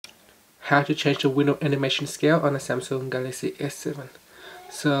how to change the window animation scale on the Samsung Galaxy S7.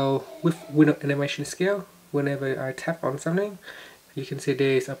 So with window animation scale, whenever I tap on something, you can see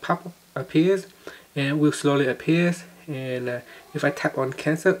there is a pop-up appears and it will slowly appears, and if I tap on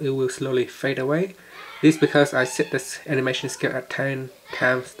cancel, it will slowly fade away. This is because I set this animation scale at 10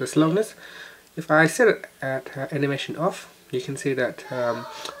 times the slowness. If I set it at animation off, you can see that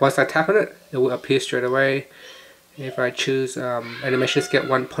once I tap on it, it will appear straight away. If I choose animation scale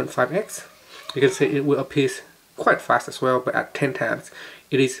 1.5x, you can see it will appear quite fast as well, but at 10 times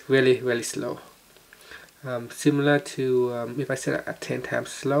it is really slow. Similar to if I set it at 10 times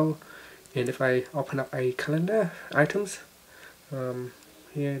slow, and if I open up a calendar items,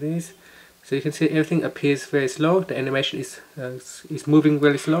 here it is. So you can see everything appears very slow. The animation is moving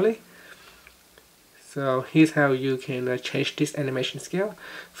really slowly. So here's how you can change this animation scale.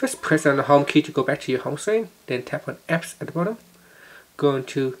 First, press on the home key to go back to your home screen, then tap on apps at the bottom. Go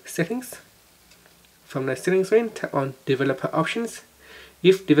into settings. From the settings screen, tap on developer options.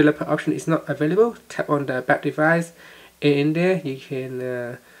 If developer option is not available, tap on the back device, and in there you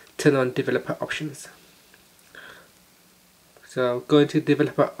can turn on developer options. So go into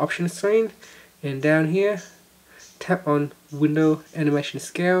developer options screen, and down here tap on window animation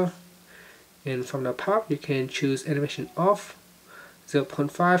scale, and from the pop you can choose animation off,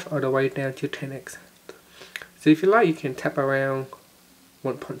 0.5 all the way down to 10x. So if you like, you can tap around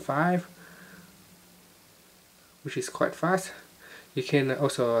 1.5, which is quite fast. You can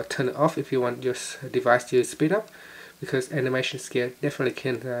also turn it off if you want your device to speed up, because animation scale definitely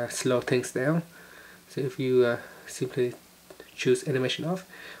can slow things down. So if you simply choose animation off,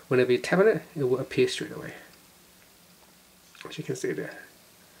 whenever you tap on it, it will appear straight away, as you can see there.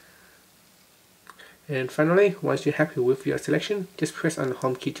 And finally, once you're happy with your selection, just press on the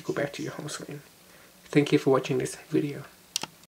home key to go back to your home screen. Thank you for watching this video.